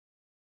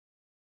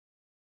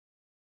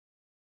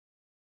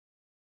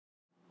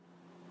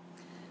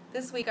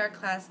This week our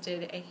class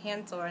did a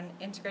hands-on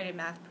integrated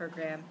math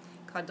program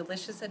called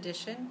Delicious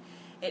Addition.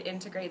 It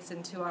integrates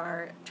into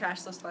our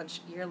Trashless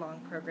Lunch year-long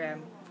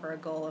program for a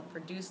goal of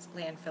reduced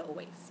landfill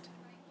waste.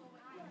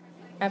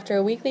 After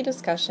a weekly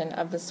discussion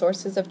of the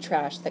sources of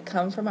trash that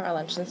come from our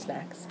lunch and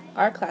snacks,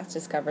 our class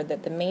discovered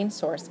that the main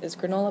source is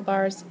granola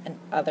bars and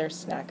other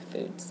snack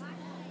foods.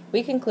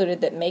 We concluded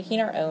that making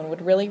our own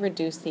would really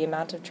reduce the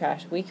amount of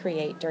trash we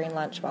create during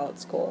lunch while at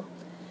school.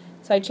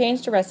 So I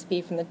changed a recipe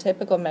from the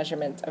typical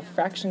measurements of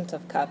fractions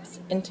of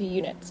cups into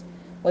units,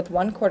 with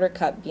 1/4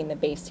 cup being the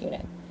base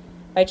unit.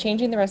 By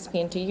changing the recipe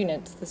into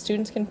units, the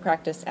students can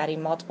practice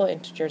adding multiple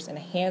integers in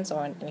a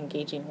hands-on and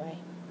engaging way.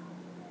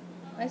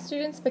 My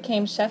students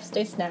became Chef's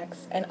Day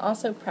snacks and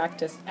also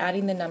practiced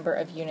adding the number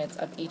of units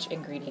of each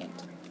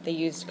ingredient. They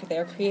used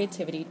their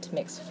creativity to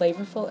mix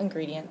flavorful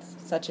ingredients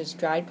such as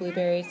dried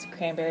blueberries,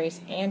 cranberries,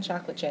 and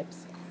chocolate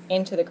chips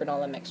into the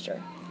granola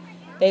mixture.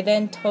 They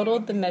then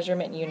totaled the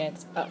measurement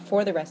units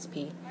for the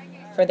recipe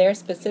for their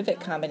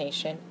specific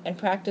combination and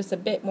practiced a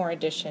bit more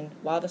addition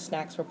while the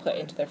snacks were put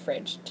into the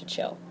fridge to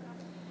chill.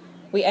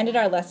 We ended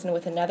our lesson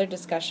with another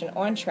discussion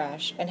on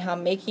trash and how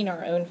making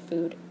our own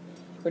food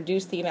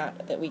reduced the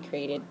amount that we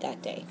created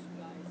that day.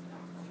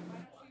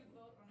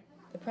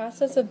 The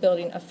process of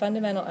building a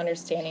fundamental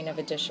understanding of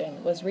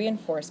addition was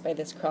reinforced by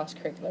this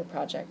cross-curricular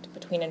project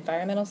between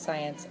environmental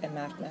science and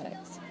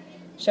mathematics.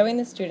 Showing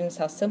the students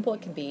how simple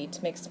it can be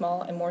to make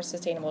small and more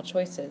sustainable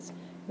choices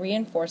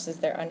reinforces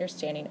their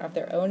understanding of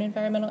their own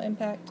environmental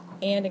impact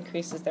and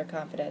increases their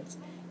confidence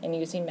in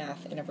using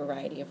math in a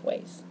variety of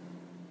ways.